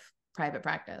 pillars of private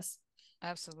practice.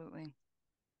 Absolutely.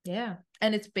 Yeah.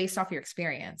 And it's based off your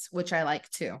experience, which I like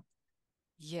too.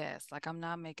 Yes, like I'm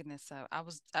not making this up. I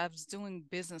was doing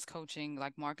business coaching,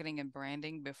 like marketing and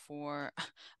branding before I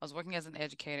was working as an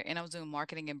educator, and I was doing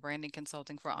marketing and branding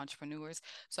consulting for entrepreneurs.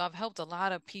 So I've helped a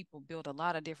lot of people build a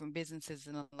lot of different businesses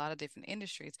in a lot of different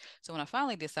industries. So when I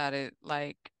finally decided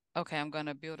like, okay, I'm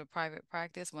gonna build a private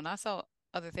practice, when I saw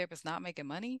other therapists not making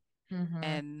money, Mm-hmm.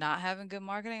 and not having good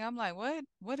marketing. I'm like,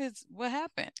 what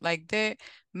happened? Like their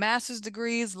master's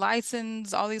degrees,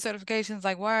 license, all these certifications,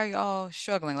 like why are y'all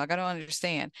struggling? Like I don't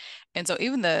understand. And so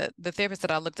even the therapists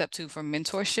that I looked up to for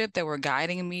mentorship that were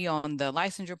guiding me on the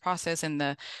licensure process and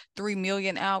the 3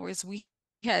 million hours we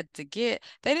had to get,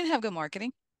 they didn't have good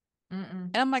marketing.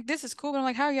 Mm-mm. And I'm like, this is cool, but I'm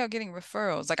like, how are y'all getting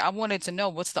referrals? Like, I wanted to know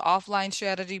what's the offline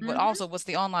strategy, but Mm-hmm. also what's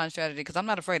the online strategy, because I'm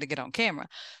not afraid to get on camera.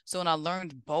 So when I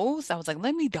learned both, I was like,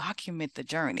 let me document the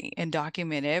journey and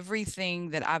document everything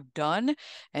that I've done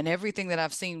and everything that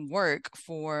I've seen work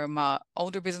for my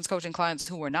older business coaching clients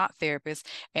who are not therapists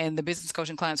and the business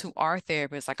coaching clients who are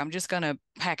therapists. Like, I'm just gonna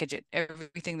package it,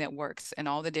 everything that works and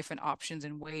all the different options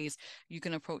and ways you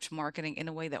can approach marketing in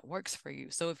a way that works for you.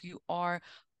 So if you are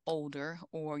older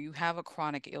or you have a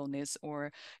chronic illness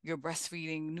or you're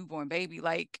breastfeeding newborn baby,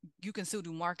 like you can still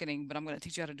do marketing, but I'm going to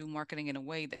teach you how to do marketing in a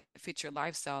way that fits your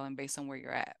lifestyle and based on where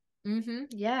you're at. Mm-hmm.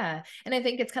 Yeah. And I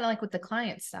think it's kind of like with the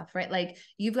client stuff, right? Like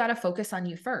you've got to focus on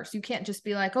you first. You can't just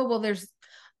be like, oh, well, there's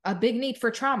a big need for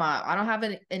trauma. I don't have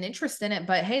an interest in it,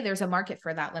 but hey, there's a market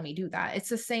for that. Let me do that. It's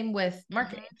the same with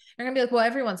marketing. Hmm. You're going to be like, well,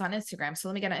 everyone's on Instagram. So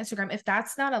let me get on Instagram if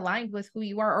that's not aligned with who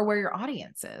you are or where your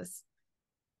audience is.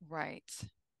 Right.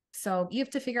 So you have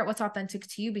to figure out what's authentic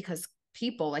to you because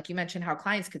people, like you mentioned, how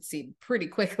clients could see pretty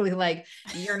quickly, like,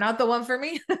 you're not the one for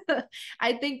me.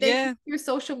 I think they Yeah. your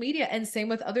social media and same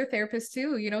with other therapists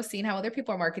too, seeing how other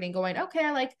people are marketing, going, okay,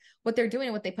 I like what they're doing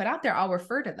and what they put out there. I'll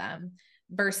refer to them.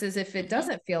 Versus if it Hmm.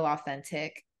 doesn't feel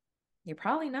authentic, you're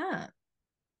probably not.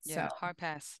 So, Yeah. Hard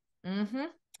pass. mm-hmm,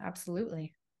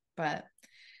 absolutely. But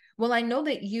well, I know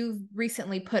that you've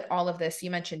recently put all of this, you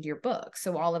mentioned your book.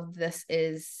 So all of this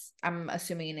is, I'm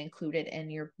assuming, included in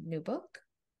your new book.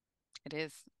 It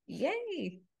is.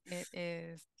 Yay. It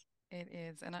is. It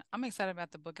is. And I'm excited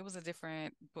about the book. It was a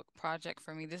different book project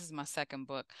for me. This is my second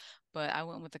book, but I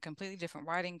went with a completely different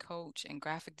writing coach and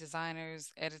graphic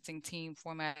designers, editing team,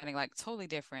 formatting, like totally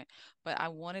different. But I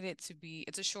wanted it to be,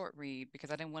 it's a short read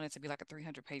because I didn't want it to be like a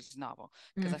 300-page novel.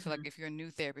 Because I feel like Mm-hmm. if you're a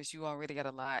new therapist, you already got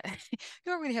a lot,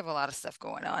 you already have a lot of stuff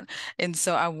going on. And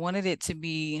so I wanted it to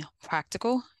be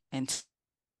practical and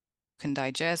can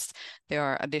digest. There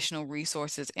are additional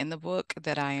resources in the book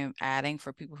that I am adding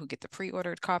for people who get the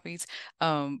pre-ordered copies.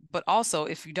 But also,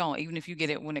 if you don't, even if you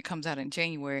get it when it comes out in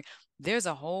January, there's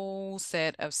a whole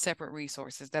set of separate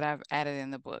resources that I've added in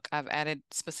the book. I've added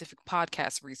specific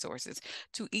podcast resources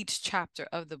to each chapter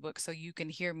of the book so you can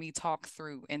hear me talk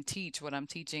through and teach what I'm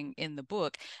teaching in the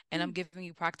book. And I'm giving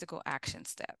you practical action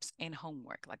steps and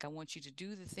homework. Like I want you to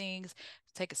do the things,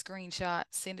 take a screenshot,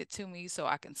 send it to me so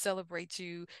I can celebrate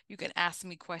you. You can ask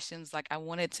me questions. Like I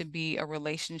want it to be a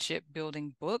relationship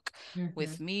building book Mm-hmm.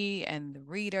 with me and the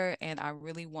reader. And I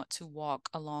really want to walk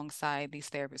alongside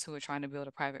these therapists who are trying to build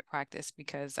a private practice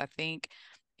because I think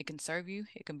it can serve you.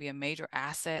 It can be a major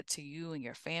asset to you and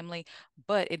your family,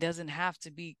 but it doesn't have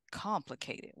to be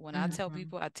complicated. When I tell Mm-hmm.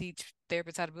 people I teach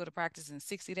therapists how to build a practice in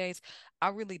 60 days, I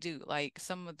really do. Like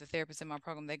some of the therapists in my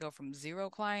program, they go from 0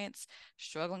 clients,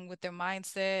 struggling with their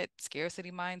mindset,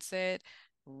 scarcity mindset,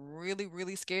 really,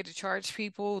 really scared to charge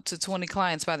people to 20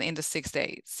 clients by the end of 6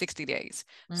 days, 60 days.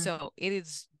 Mm-hmm. So it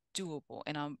is doable.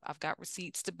 And I've got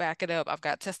receipts to back it up. I've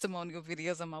got testimonial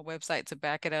videos on my website to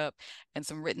back it up and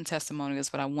some written testimonials.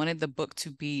 But I wanted the book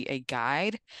to be a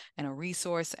guide and a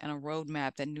resource and a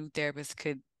roadmap that new therapists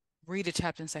could read a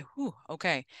chapter and say, whew,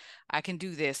 okay, I can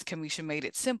do this. Cameisha made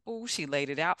it simple. She laid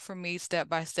it out for me step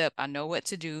by step. I know what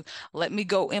to do. Let me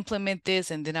go implement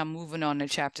this. And then I'm moving on to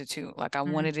chapter two. Like I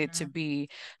wanted it to Mm-hmm. be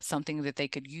something that they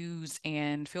could use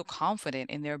and feel confident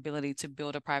in their ability to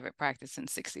build a private practice in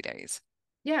 60 days.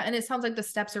 Yeah. And it sounds like the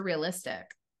steps are realistic.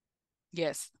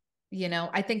 Yes.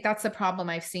 I think that's the problem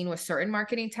I've seen with certain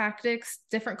marketing tactics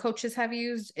different coaches have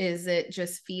used is it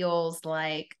just feels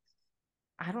like,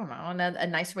 I don't know, a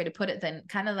nice way to put it than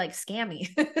kind of like scammy.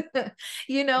 Like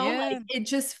Yeah. it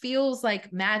just feels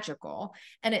like magical.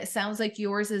 And it sounds like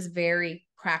yours is very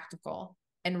practical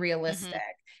and realistic. Hmm.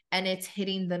 And it's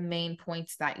hitting the main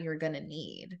points that you're going to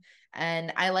need.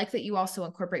 And I like that you also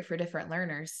incorporate for different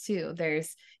learners too.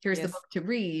 Here's the Yes. book to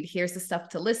read, here's the stuff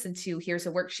to listen to, here's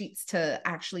the worksheets to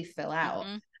actually fill out.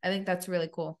 Hmm. I think that's really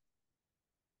cool.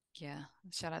 Yeah,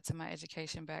 shout out to my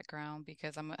education background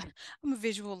because I'm a I'm a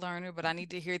visual learner, but I need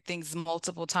to hear things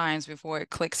multiple times before it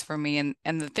clicks for me. And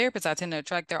the therapists I tend to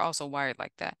attract, they're also wired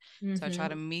like that. So I try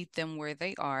to Mm-hmm. meet them where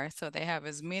they are so they have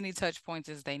as many touch points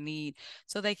as they need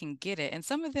so they can get it. And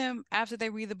some of them, after they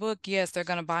read the book, yes, they're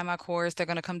gonna buy my course, they're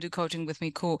gonna come do coaching with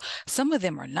me, cool. Some of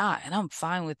them are not, and I'm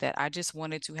fine with that. I just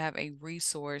wanted to have a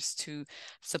resource to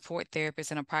support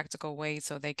therapists in a practical way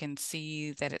so they can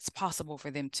see that it's possible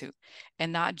for them to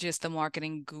and not just the market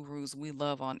marketing gurus we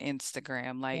love on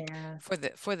Instagram. Like Yeah.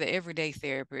 for the everyday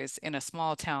therapist in a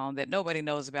small town that nobody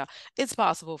knows about, it's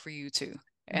possible for you too.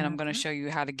 And I'm going to Mhm. show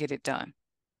you how to get it done.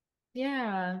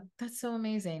 Yeah, that's so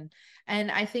amazing.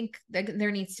 And I think that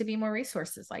there needs to be more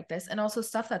resources like this and also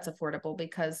stuff that's affordable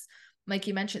because, like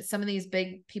you mentioned, some of these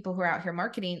big people who are out here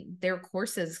marketing, their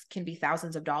courses can be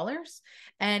thousands of dollars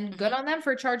and good Hmm. on them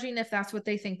for charging if that's what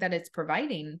they think that it's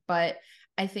providing. But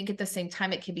I think at the same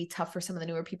time, it can be tough for some of the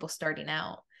newer people starting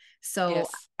out. So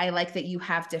Yes. I like that you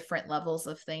have different levels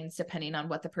of things depending on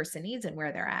what the person needs and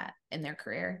where they're at in their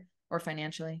career or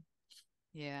financially.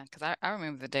 Yeah, because I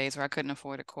remember the days where I couldn't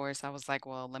afford a course. I was like,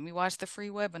 well, let me watch the free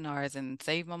webinars and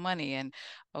save my money. And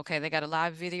okay, they got a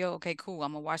live video. Okay, cool.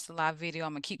 I'm gonna watch the live video.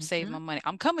 I'm gonna keep saving my Mhm. money.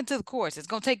 I'm coming to the course. It's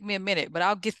gonna take me a minute, but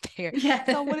I'll get there.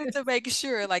 So I wanted to Yes. make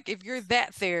sure, like, if you're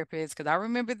that therapist, because I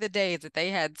remember the days that they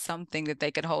had something that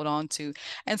they could hold on to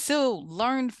and still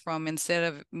learn from instead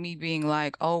of me being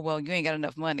like, oh, well, you ain't got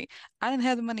enough money. I didn't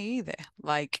have the money either.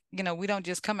 Like, we don't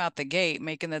just come out the gate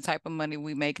making the type of money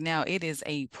we make now. It is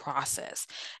a process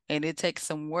and it takes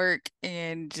some work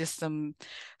and just some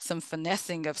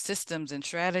finessing of systems and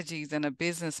strategies and a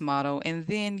business model. And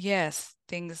then yes,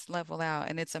 things level out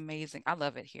and it's amazing. I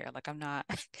love it here. Like I'm not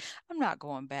I'm not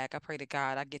going back. I pray to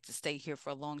God I get to stay here for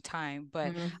a long time,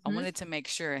 but I Hmm. wanted to make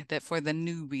sure that for the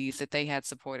newbies that they had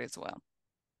support as well.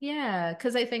 Yeah,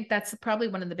 because I think that's probably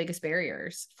one of the biggest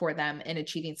barriers for them in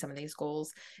achieving some of these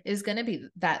goals is going to be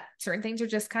that certain things are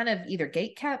just kind of either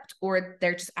gate kept or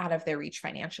they're just out of their reach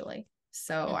financially.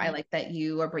 So I Hmm. like that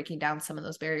you are breaking down some of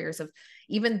those barriers of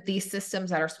even these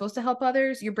systems that are supposed to help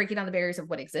others. You're breaking down the barriers of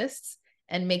what exists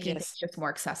and making things Yes, just more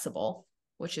accessible,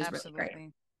 which is really great.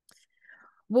 absolutely.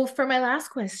 Well, for my last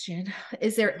question,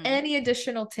 is there Hmm. any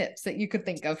additional tips that you could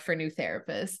think of for new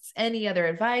therapists? Any other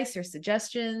advice or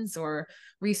suggestions or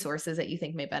resources that you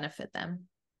think may benefit them?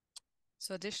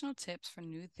 So, additional tips for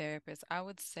new therapists, I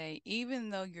would say, even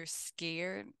though you're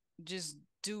scared, just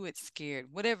do it scared,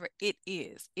 whatever it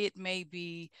is. It may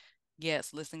be,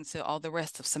 yes, listening to all the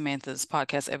rest of Samantha's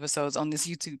podcast episodes on this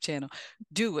YouTube channel.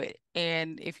 Do it.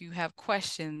 And if you have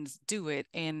questions, do it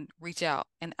and reach out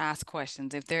and ask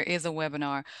questions. If there is a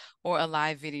webinar or a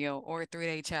live video or a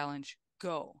 3-day challenge,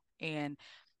 go. And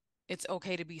it's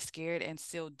okay to be scared and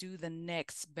still do the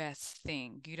next best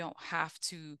thing. You don't have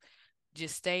to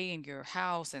just stay in your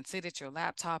house and sit at your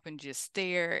laptop and just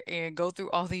stare and go through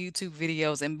all the YouTube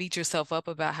videos and beat yourself up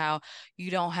about how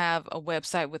you don't have a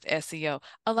website with SEO.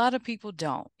 A lot of people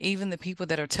don't. Even the people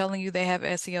that are telling you they have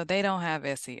SEO, they don't have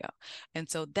SEO. And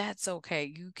so that's okay.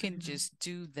 You can Mhm. just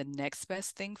do the next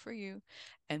best thing for you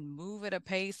and move at a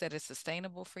pace that is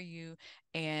sustainable for you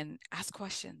and ask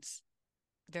questions.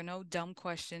 There are no dumb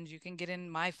questions. You can get in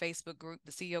my Facebook group,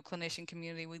 the CEO Clinician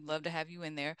community. We'd love to have you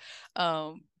in there.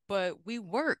 But we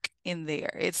work in there.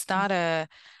 It's not a,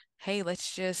 hey,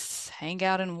 let's just hang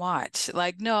out and watch.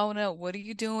 Like, no, no, what are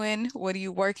you doing? What are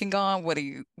you working on? What do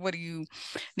you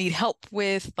need help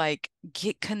with? Like,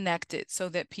 get connected so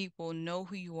that people know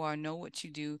who you are, know what you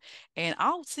do. And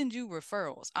I'll send you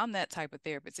referrals. I'm that type of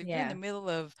therapist. If you're in the Yeah. middle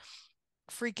of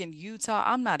freaking Utah.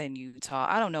 I'm not in Utah.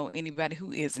 I don't know anybody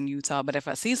who is in Utah, but if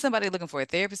I see somebody looking for a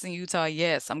therapist in Utah,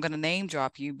 yes, I'm going to name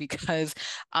drop you because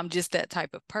I'm just that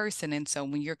type of person. And so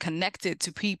when you're connected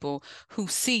to people who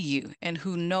see you and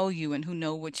who know you and who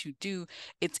know what you do,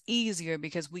 it's easier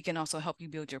because we can also help you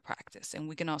build your practice and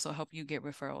we can also help you get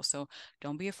referrals. So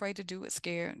don't be afraid to do it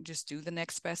scared. Just do the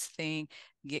next best thing,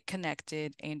 get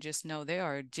connected, and just know there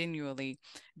are genuinely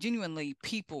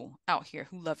people out here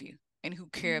who love you and who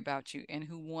care about you and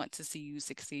who want to see you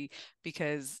succeed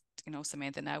because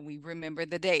Samantha and I, we remember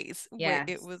the days where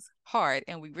it Yes. was hard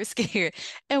and we were scared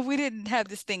and we didn't have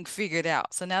this thing figured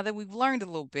out. So now that we've learned a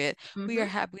little bit, we are Hmm.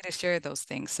 happy to share those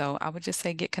things. So I would just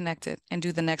say get connected and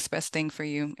do the next best thing for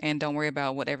you and don't worry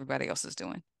about what everybody else is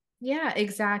doing. Yeah,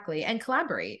 exactly. And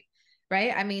collaborate,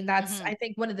 right? I mean, that's, Hmm. I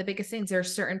think, one of the biggest things. There are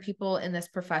certain people in this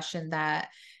profession that,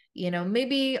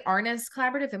 maybe aren't as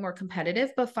collaborative and more competitive,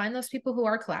 but find those people who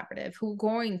are collaborative, who are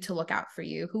going to look out for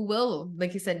you, who will,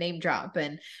 like you said, name drop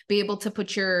and be able to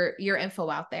put your info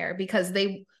out there because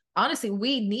they honestly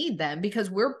we need them because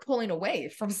we're pulling away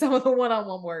from some of the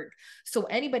one-on-one work. So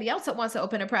anybody else that wants to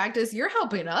open a practice, you're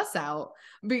helping us out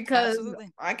because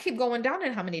Absolutely. I keep going down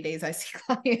in how many days I see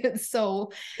clients.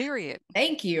 So Period.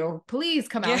 thank you. Please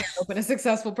come out Yeah. here and open a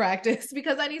successful practice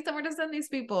because I need somewhere to send these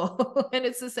people. And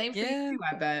it's the same for you Yeah. too,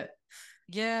 I bet.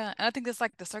 Yeah, and I think that's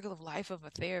like the circle of life of a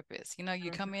therapist. You know,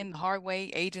 you come Mhm. in the hard way,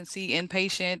 agency,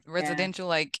 inpatient, Yeah, residential,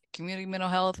 like community mental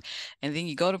health, and then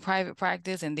you go to private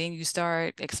practice, and then you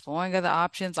start exploring other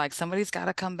options. Like somebody's got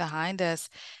to come behind us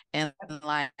and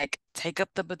like take up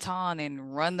the baton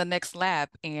and run the next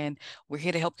lap. And we're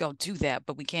here to help y'all do that,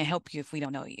 but we can't help you if we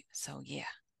don't know you. So yeah,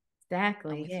 I'm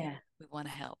exactly. with you. Yeah. We want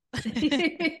to help.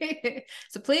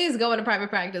 So please go into private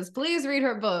practice. Please read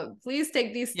her book. Please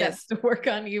take these steps Yes. to work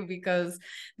on you because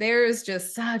there's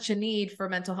just such a need for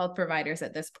mental health providers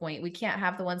at this point. We can't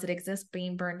have the ones that exist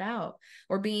being burned out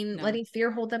or being No. letting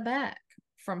fear hold them back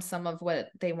from some of what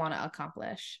they want to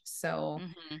accomplish. So,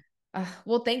 Hmm.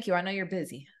 well, thank you. I know you're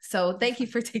busy. So You're thank you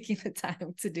fine. for taking the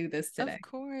time to do this today. Of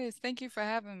course. Thank you for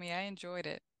having me. I enjoyed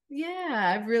it.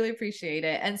 Yeah, I really appreciate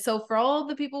it. And so for all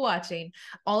the people watching,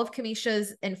 all of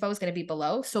Cameisha's info is going to be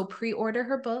below. So pre-order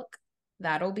her book.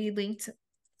 That'll be linked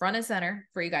front and center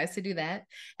for you guys to do that.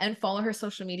 And follow her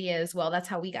social media as well. That's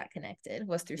how we got connected,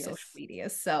 was through social Yes. media.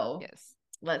 So Yes.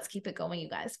 let's keep it going, you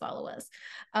guys. Follow us.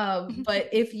 But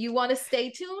if you want to stay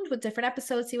tuned with different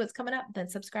episodes, see what's coming up, then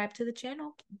subscribe to the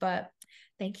channel. But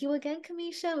thank you again,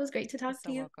 Cameisha. It was great to You're talk to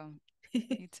so you. welcome.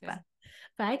 You too. Bye.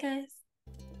 Bye,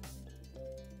 guys.